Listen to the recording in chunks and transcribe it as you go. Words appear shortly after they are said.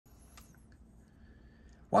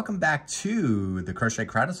Welcome back to the Crochet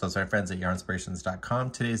Crowd. So it's our friends at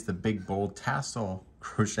Yarnspirations.com. Today's the Big Bold Tassel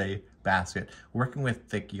Crochet Basket. Working with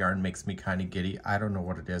thick yarn makes me kind of giddy. I don't know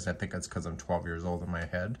what it is. I think it's because I'm 12 years old in my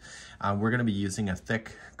head. We're going to be using a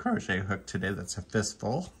thick crochet hook today that's a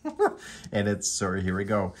fistful. And here we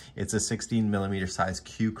go. It's a 16mm size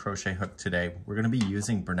Q crochet hook today. We're going to be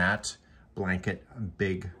using Bernat Blanket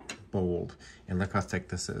Big Bold, and look how thick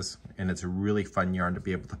this is, and it's a really fun yarn to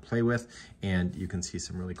be able to play with, and you can see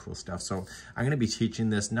some really cool stuff. So I'm going to be teaching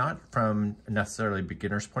this not from necessarily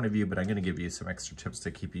beginner's point of view, but I'm going to give you some extra tips to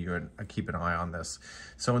keep an eye on this.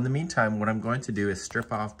 So in the meantime, what I'm going to do is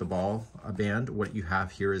strip off the ball band. What you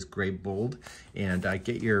have here is gray bold, and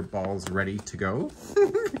get your balls ready to go.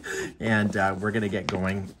 And we're going to get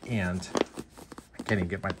going, and I can't even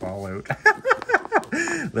get my ball out.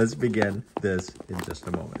 Let's begin this in just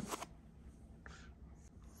a moment.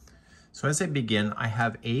 So as I begin, I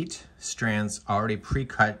have 8 strands already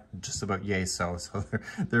pre-cut, just about yay so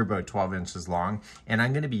they're about 12 inches long. And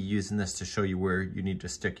I'm going to be using this to show you where you need to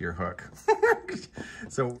stick your hook.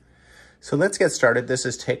 So let's get started. This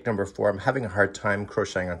is take number 4. I'm having a hard time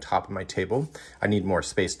crocheting on top of my table. I need more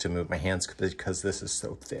space to move my hands because this is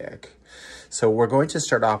so thick. So we're going to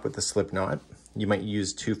start off with the slip knot. You might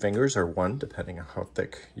use 2 fingers or 1, depending on how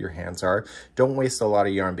thick your hands are. Don't waste a lot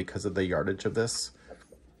of yarn because of the yardage of this.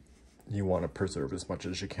 You want to preserve as much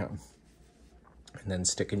as you can. And then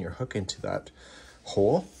sticking your hook into that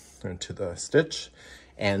hole, into the stitch.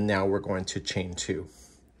 And now we're going to chain 2.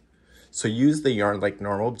 So use the yarn like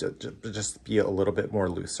normal, just be a little bit more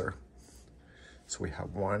looser. So we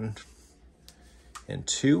have 1 and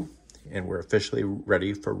 2, and we're officially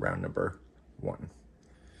ready for round number 1.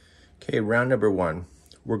 Okay, round number 1.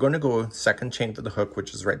 We're going to go second chain to the hook,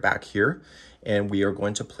 which is right back here, and we are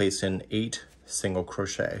going to place in 8 single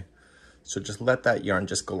crochet. So just let that yarn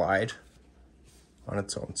just glide on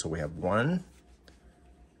its own. So we have 1,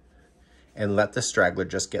 and let the straggler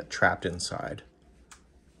just get trapped inside.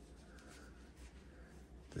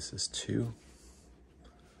 This is 2.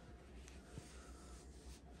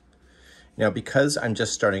 Now, because I'm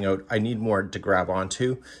just starting out, I need more to grab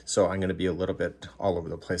onto, so I'm going to be a little bit all over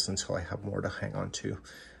the place until I have more to hang on to.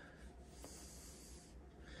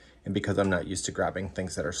 And because I'm not used to grabbing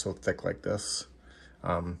things that are so thick like this,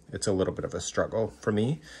 it's a little bit of a struggle for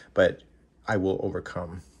me, but I will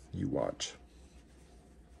overcome. You watch.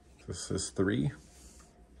 This is 3.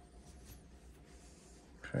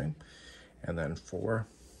 Okay, and then 4.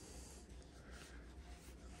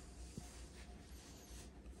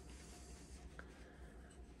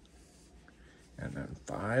 And then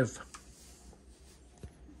 5,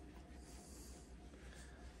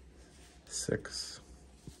 6,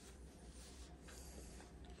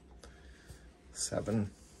 7,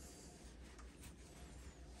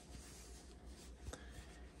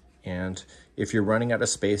 and if you're running out of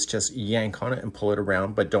space, just yank on it and pull it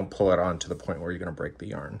around, but don't pull it on to the point where you're going to break the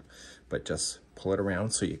yarn, but just pull it around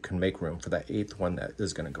so you can make room for that 8th one that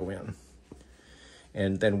is going to go in.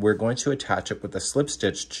 And then we're going to attach it with a slip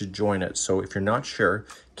stitch to join it. So if you're not sure,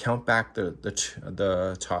 count back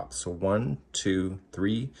the top. So 1, 2,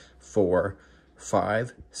 3, 4,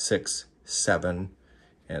 5, 6, 7,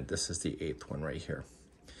 and this is the 8th one right here.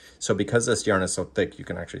 So because this yarn is so thick, you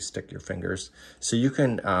can actually stick your fingers. So you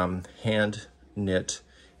can hand knit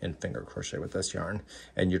and finger crochet with this yarn,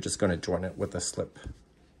 and you're just going to join it with a slip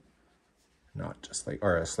knot,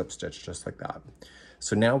 or a slip stitch, just like that.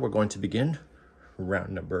 So now we're going to begin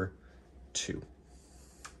round number 2.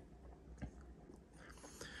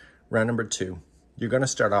 Round number 2, you're going to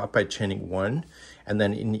start off by chaining 1, and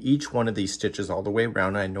then in each one of these stitches all the way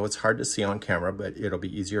around, I know it's hard to see on camera, but it'll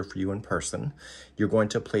be easier for you in person, you're going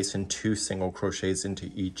to place in 2 single crochets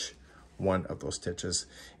into each one of those stitches.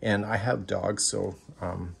 And I have dogs, so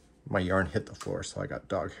my yarn hit the floor, so I got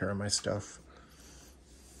dog hair in my stuff.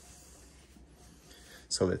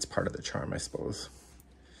 So that's part of the charm, I suppose.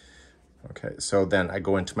 Okay, so then I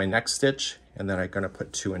go into my next stitch, and then I'm going to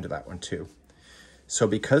put 2 into that one too. So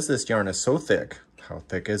because this yarn is so thick, how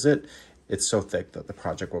thick is it? It's so thick that the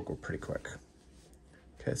project will go pretty quick.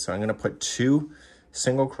 Okay, so I'm going to put 2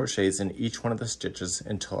 single crochets in each one of the stitches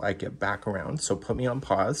until I get back around. So put me on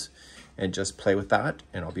pause and just play with that,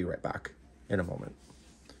 and I'll be right back in a moment.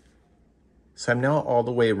 So I'm now all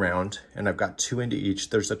the way around, and I've got 2 into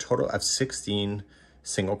each. There's a total of 16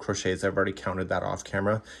 single crochets. I've already counted that off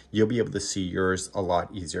camera. You'll be able to see yours a lot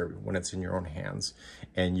easier when it's in your own hands.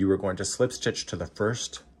 And you are going to slip stitch to the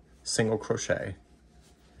first single crochet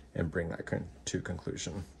and bring that to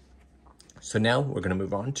conclusion. So now we're going to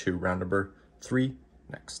move on to round number 3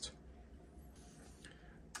 next.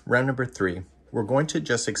 Round number 3, we're going to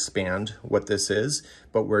just expand what this is,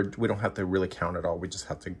 but we don't have to really count it all. We just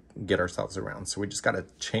have to get ourselves around. So we just got to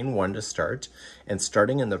chain 1 to start, and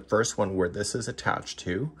starting in the first one where this is attached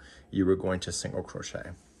to, you were going to single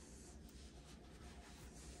crochet.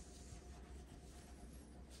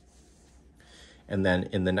 And then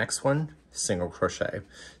in the next one, single crochet.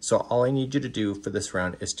 So all I need you to do for this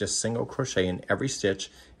round is just single crochet in every stitch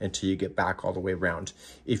until you get back all the way around.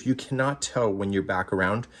 If you cannot tell when you're back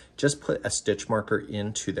around, just put a stitch marker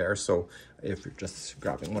into there. So if you're just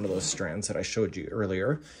grabbing one of those strands that I showed you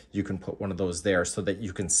earlier, you can put one of those there so that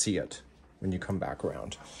you can see it when you come back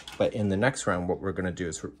around. But in the next round, what we're gonna do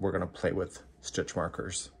is we're gonna play with stitch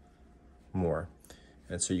markers more.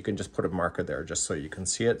 And so you can just put a marker there just so you can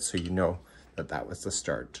see it, so you know that that was the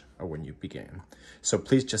start of when you began. So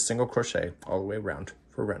please just single crochet all the way around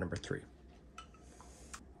for round number 3.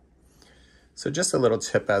 So just a little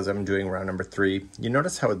tip as I'm doing round number 3, you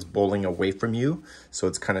notice how it's bowling away from you, so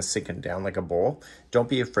it's kind of sinking down like a bowl. Don't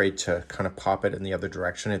be afraid to kind of pop it in the other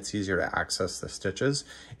direction. It's easier to access the stitches.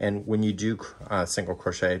 And when you do single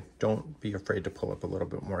crochet, don't be afraid to pull up a little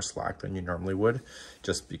bit more slack than you normally would,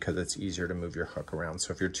 just because it's easier to move your hook around.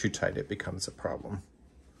 So if you're too tight, it becomes a problem.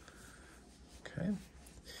 Okay.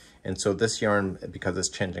 And so this yarn, because it's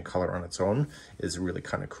changing color on its own, is really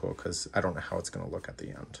kind of cool because I don't know how it's going to look at the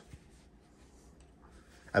end,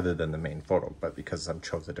 other than the main photo, but because I've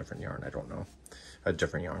chose a different yarn, I don't know, a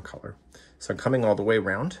different yarn color. So I'm coming all the way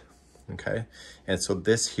around, okay? And so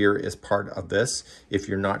this here is part of this. If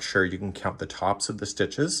you're not sure, you can count the tops of the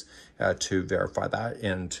stitches to verify that.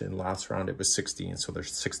 And in last round, it was 16. So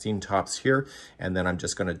there's 16 tops here. And then I'm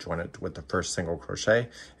just gonna join it with the first single crochet.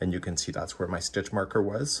 And you can see that's where my stitch marker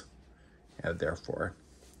was. And therefore,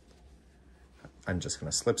 I'm just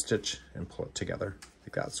gonna slip stitch and pull it together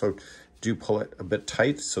like that. So do pull it a bit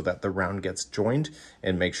tight so that the round gets joined,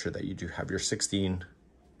 and make sure that you do have your 16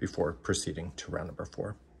 before proceeding to round number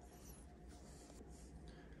 4.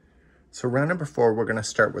 So round number 4, we're gonna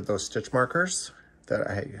start with those stitch markers that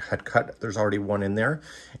I had cut. There's already one in there.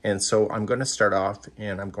 And so I'm gonna start off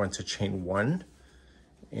and I'm going to chain 1,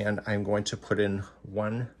 and I'm going to put in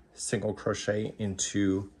 1 single crochet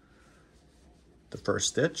into the first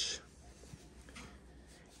stitch.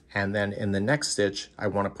 And then in the next stitch, I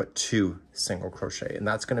want to put 2 single crochet, and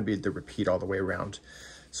that's going to be the repeat all the way around.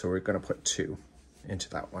 So we're going to put 2 into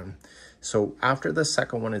that one. So after the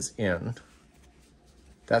second one is in,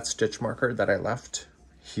 that stitch marker that I left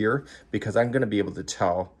here, because I'm going to be able to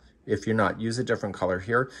tell, if you're not, use a different color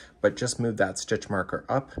here, but just move that stitch marker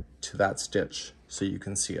up to that stitch so you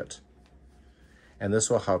can see it. And this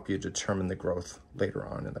will help you determine the growth later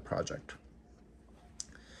on in the project.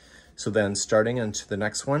 So then starting into the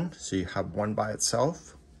next one, so you have 1 by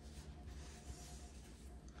itself,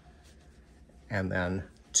 and then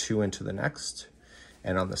 2 into the next.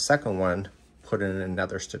 And on the second one, put in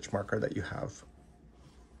another stitch marker that you have.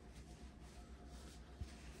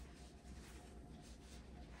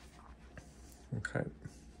 Okay.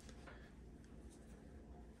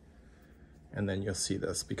 And then you'll see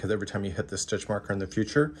this, because every time you hit the stitch marker in the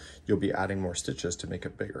future, you'll be adding more stitches to make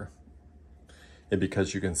it bigger. And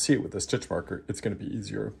because you can see it with the stitch marker, it's going to be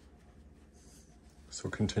easier. So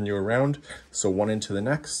continue around. So 1 into the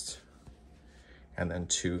next, and then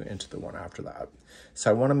 2 into the one after that. So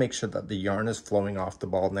I want to make sure that the yarn is flowing off the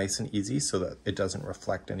ball nice and easy so that it doesn't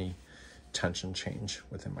reflect any tension change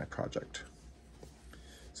within my project.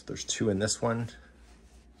 So there's 2 in this one,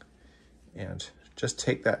 and just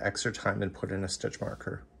take that extra time and put in a stitch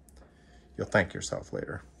marker. You'll thank yourself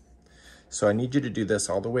later. So I need you to do this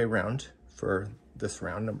all the way around for this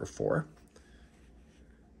round number 4,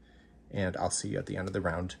 and I'll see you at the end of the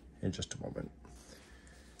round in just a moment.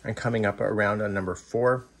 I'm coming up around on number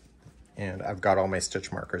 4, and I've got all my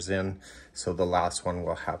stitch markers in, so the last one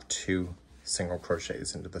will have 2 single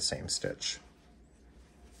crochets into the same stitch.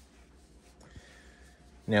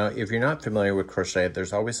 Now, if you're not familiar with crochet,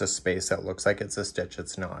 there's always a space that looks like it's a stitch,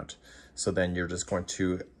 it's not. So then you're just going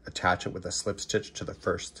to attach it with a slip stitch to the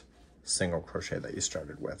first single crochet that you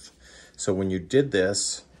started with. So when you did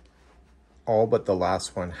this, all but the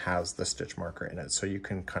last one has the stitch marker in it, so you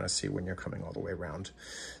can kind of see when you're coming all the way around.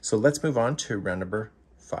 So let's move on to round number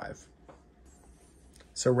 5.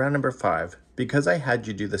 So round number 5, because I had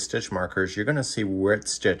you do the stitch markers, you're going to see which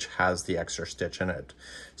stitch has the extra stitch in it.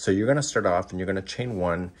 So you're going to start off and you're going to chain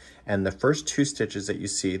 1, and the first 2 stitches that you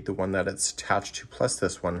see, the one that it's attached to plus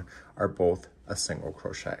this one, are both a single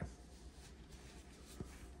crochet.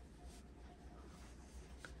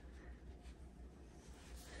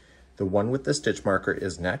 The one with the stitch marker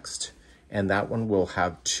is next, and that one will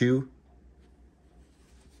have 2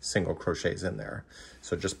 single crochets in there.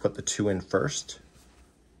 So just put the 2 in first.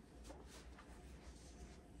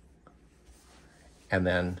 And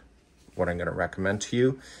then what I'm going to recommend to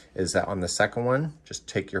you is that on the second one, just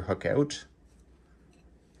take your hook out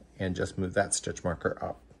and just move that stitch marker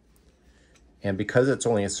up. And because it's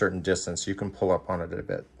only a certain distance, you can pull up on it a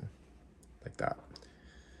bit like that.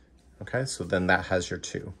 Okay, so then that has your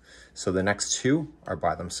 2. So the next 2 are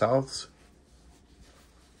by themselves.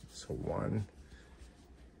 So 1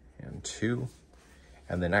 and 2.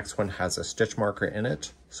 And the next one has a stitch marker in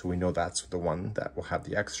it. So we know that's the one that will have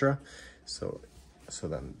the extra. So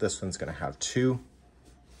then this one's going to have 2.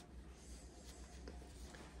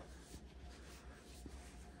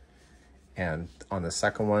 And on the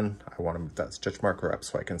second one, I want to move that stitch marker up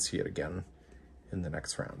so I can see it again in the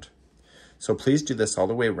next round. So please do this all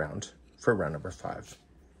the way around for round number 5.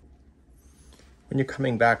 When you're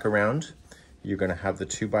coming back around, you're going to have the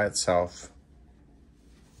 2 by itself.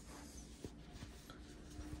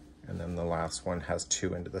 And then the last one has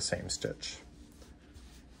 2 into the same stitch.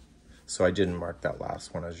 So I didn't mark that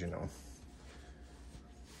last one, as you know.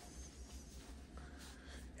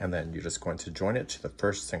 And then you're just going to join it to the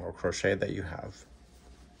first single crochet that you have.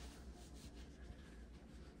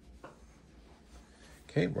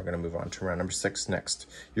 Okay, we're going to move on to round number 6 next.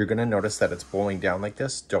 You're going to notice that it's bowling down like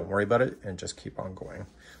this. Don't worry about it and just keep on going.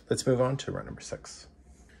 Let's move on to round number 6.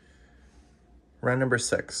 Round number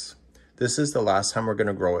 6. This is the last time we're going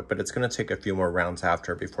to grow it, but it's going to take a few more rounds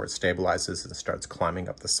after before it stabilizes and starts climbing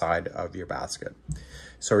up the side of your basket.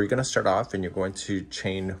 So you're going to start off and you're going to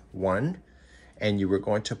chain 1, and you were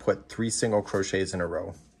going to put 3 single crochets in a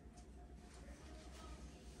row.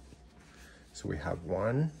 So we have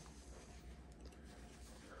 1,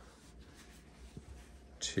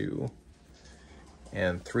 2,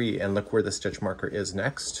 and 3, and look where the stitch marker is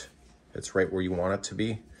next. It's right where you want it to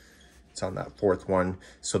be. It's on that 4th one.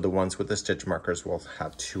 So the ones with the stitch markers will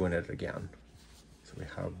have 2 in it again. So we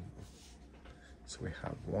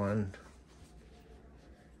have 1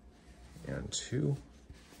 and 2.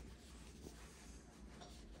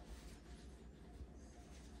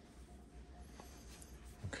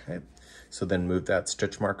 Okay, so then move that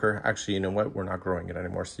stitch marker. Actually, you know what? We're not growing it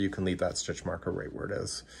anymore, so you can leave that stitch marker right where it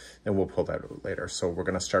is, and we'll pull that out later. So we're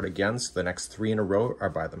going to start again. So the next 3 in a row are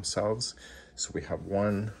by themselves. So we have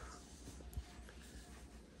 1,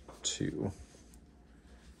 2,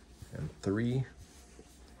 and 3,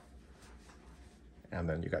 and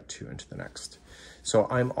then you got 2 into the next. So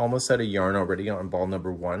I'm almost out of yarn already on ball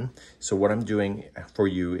number 1. So what I'm doing for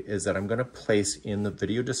you is that I'm going to place in the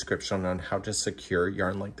video description on how to secure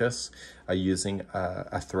yarn like this using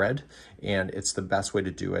a thread, and it's the best way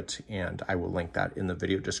to do it, and I will link that in the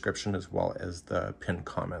video description as well as the pinned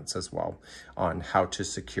comments as well on how to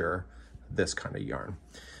secure this kind of yarn.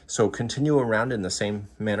 So continue around in the same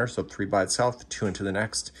manner. So 3 by itself, 2 into the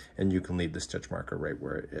next, and you can leave the stitch marker right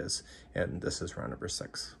where it is. And this is round number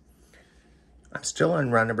 6. I'm still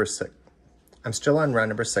on round number 6.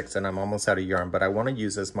 And I'm almost out of yarn, but I want to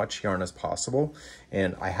use as much yarn as possible.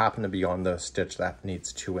 And I happen to be on the stitch that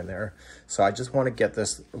needs 2 in there. So I just want to get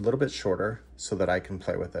this a little bit shorter so that I can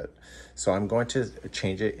play with it. So I'm going to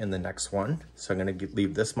change it in the next one. So I'm going to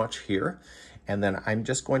leave this much here. And then I'm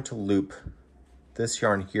just going to loop this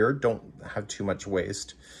yarn here. Don't have too much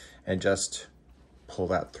waste, and just pull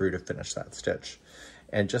that through to finish that stitch,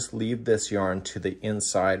 and just leave this yarn to the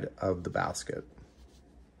inside of the basket.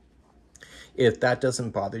 If that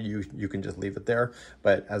doesn't bother you, you can just leave it there,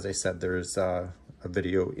 but as I said, there's a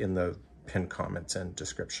video in the pinned comments and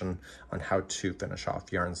description on how to finish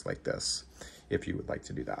off yarns like this if you would like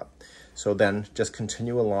to do that. So then just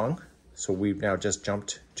continue along. So we've now just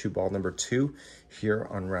jumped to ball number 2 here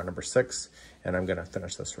on round number 6, and I'm going to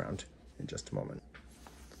finish this round in just a moment.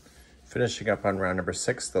 Finishing up on round number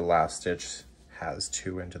 6, the last stitch has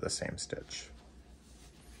 2 into the same stitch.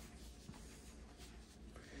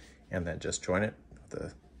 And then just join it with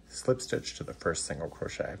a slip stitch to the first single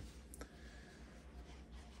crochet.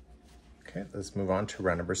 Okay, let's move on to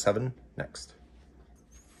round number 7 next.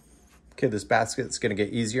 Okay, this basket's going to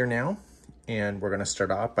get easier now. And we're going to start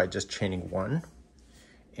off by just chaining 1,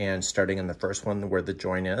 and starting in the first one where the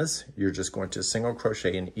join is, you're just going to single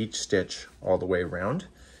crochet in each stitch all the way around.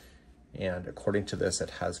 And according to this, it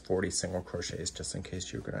has 40 single crochets, just in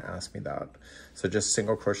case you're going to ask me that. So just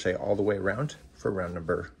single crochet all the way around for round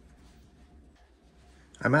number.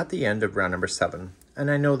 I'm at the end of round number 7,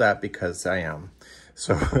 and I know that because I am.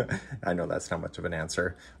 So I know that's not much of an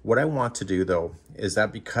answer. What I want to do though, is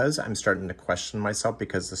that because I'm starting to question myself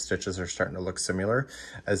because the stitches are starting to look similar,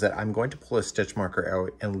 is that I'm going to pull a stitch marker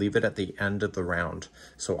out and leave it at the end of the round.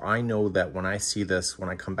 So I know that when I see this, when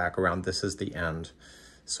I come back around, this is the end.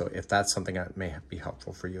 So if that's something that may be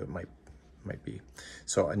helpful for you, it might be.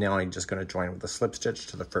 So now I'm just going to join with a slip stitch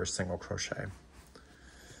to the first single crochet.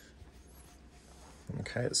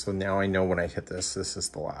 Okay, so now I know when I hit this is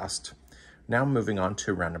the last. Now moving on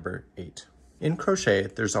to round number 8. In crochet,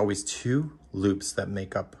 there's always 2 loops that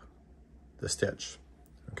make up the stitch.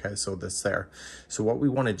 Okay, so this there. So what we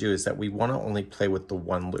want to do is that we want to only play with the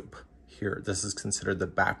 1 loop here. This is considered the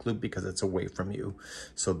back loop because it's away from you.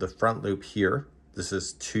 So the front loop here, this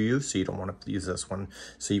is to you, so you don't want to use this one.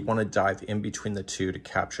 So you want to dive in between the 2 to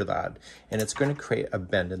capture that. And it's going to create a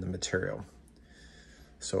bend in the material.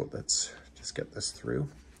 So let's just get this through.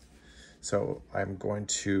 So I'm going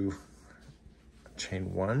to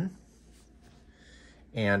chain 1,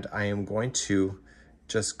 and I am going to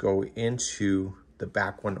just go into the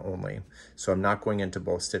back one only. So I'm not going into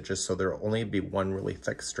both stitches, so there'll only be 1 really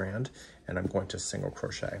thick strand, and I'm going to single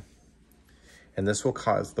crochet. And this will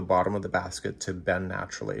cause the bottom of the basket to bend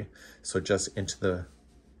naturally. So just in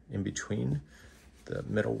between the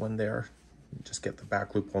middle one there, just get the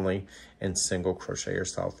back loop only and single crochet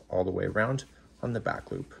yourself all the way around on the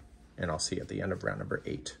back loop. And I'll see you at the end of round number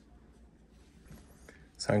 8.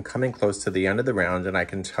 So I'm coming close to the end of the round, and I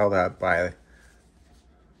can tell that by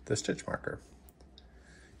the stitch marker.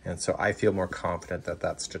 And so I feel more confident that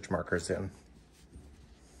that stitch marker is in.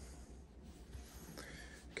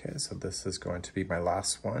 Okay, so this is going to be my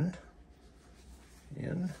last one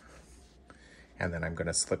in. And then I'm going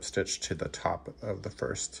to slip stitch to the top of the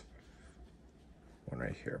first one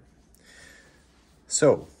right here.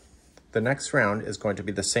 So the next round is going to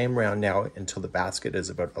be the same round now until the basket is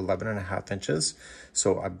about 11.5 inches.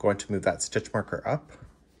 So I'm going to move that stitch marker up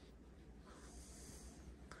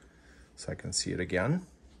so I can see it again.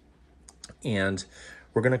 And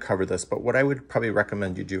we're going to cover this, but what I would probably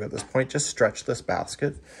recommend you do at this point, just stretch this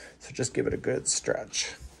basket. So just give it a good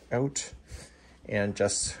stretch out and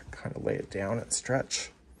just kind of lay it down and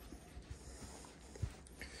stretch.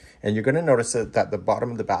 And you're going to notice that the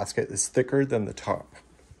bottom of the basket is thicker than the top.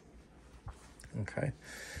 Okay,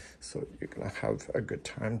 so you're going to have a good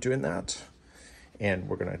time doing that. And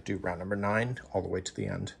we're going to do round number 9 all the way to the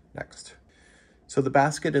end next. So the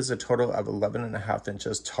basket is a total of 11.5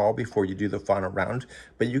 inches tall before you do the final round,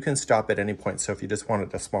 but you can stop at any point. So if you just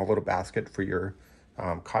wanted a small little basket for your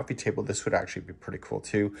coffee table, this would actually be pretty cool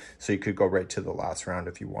too. So you could go right to the last round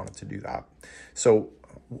if you wanted to do that. So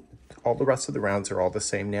all the rest of the rounds are all the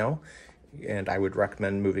same now, and I would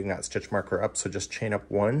recommend moving that stitch marker up. So just chain up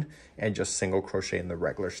 1 and just single crochet in the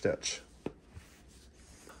regular stitch.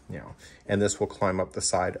 Now, and this will climb up the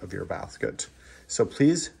side of your basket. So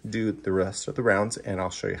please do the rest of the rounds, and I'll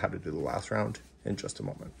show you how to do the last round in just a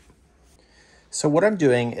moment. So what I'm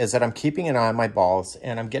doing is that I'm keeping an eye on my balls,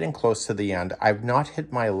 and I'm getting close to the end. I've not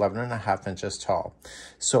hit my 11.5 inches tall.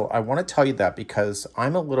 So I want to tell you that because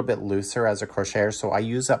I'm a little bit looser as a crocheter, so I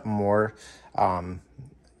use up more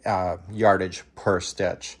yardage per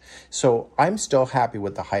stitch. So I'm still happy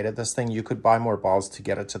with the height of this thing. You could buy more balls to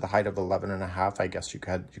get it to the height of 11.5, I guess you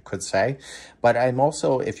could say. But I'm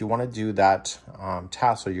also, if you want to do that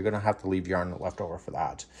tassel, you're going to have to leave yarn left over for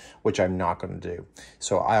that, which I'm not going to do.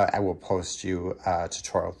 So I will post you a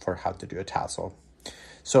tutorial for how to do a tassel.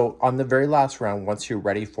 So on the very last round, once you're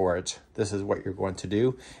ready for it, this is what you're going to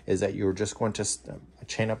do, is that you're just going to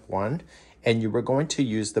chain up 1, and you were going to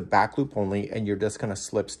use the back loop only, and you're just going to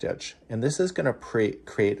slip stitch. And this is going to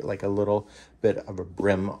create like a little bit of a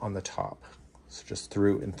brim on the top. So just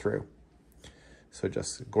through and through. So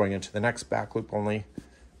just going into the next back loop only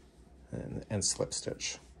and slip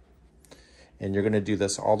stitch. And you're going to do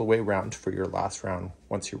this all the way around for your last round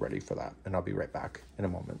once you're ready for that. And I'll be right back in a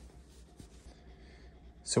moment.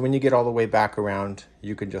 So when you get all the way back around,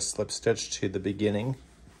 you can just slip stitch to the beginning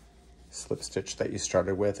slip stitch that you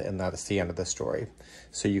started with, and that's the end of the story.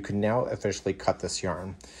 So you can now officially cut this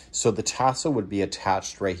yarn. So the tassel would be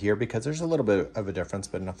attached right here because there's a little bit of a difference,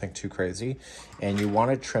 but nothing too crazy. And you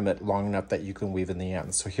want to trim it long enough that you can weave in the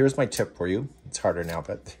end. So here's my tip for you. It's harder now,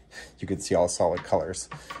 but you can see all solid colors.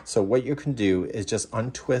 So what you can do is just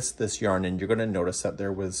untwist this yarn, and you're going to notice that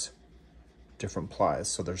there was different plies.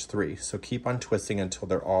 So there's 3. So keep untwisting until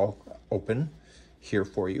they're all open here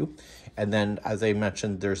for you. And then, as I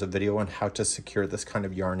mentioned, there's a video on how to secure this kind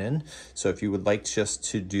of yarn in. So if you would like just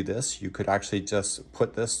to do this, you could actually just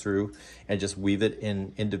put this through and just weave it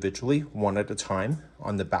in individually, one at a time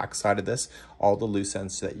on the back side of this, all the loose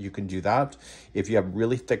ends, so that you can do that. If you have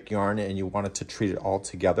really thick yarn and you wanted to treat it all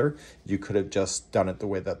together, you could have just done it the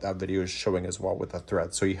way that that video is showing as well with a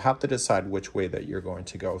thread. So you have to decide which way that you're going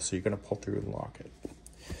to go. So you're going to pull through and lock it.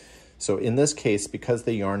 So in this case, because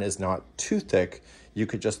the yarn is not too thick, you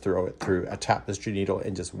could just throw it through a tapestry needle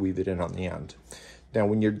and just weave it in on the end. Now,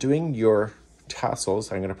 when you're doing your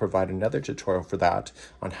tassels, I'm going to provide another tutorial for that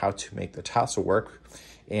on how to make the tassel work.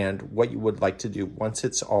 And what you would like to do, once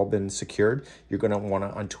it's all been secured, you're going to want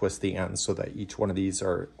to untwist the ends so that each one of these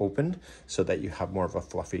are opened so that you have more of a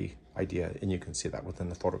fluffy idea, and you can see that within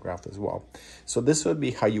the photograph as well. So this would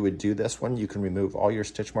be how you would do this one. You can remove all your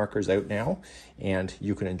stitch markers out now, and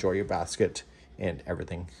you can enjoy your basket, and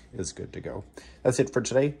everything is good to go. That's it for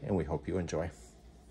today, and we hope you enjoy.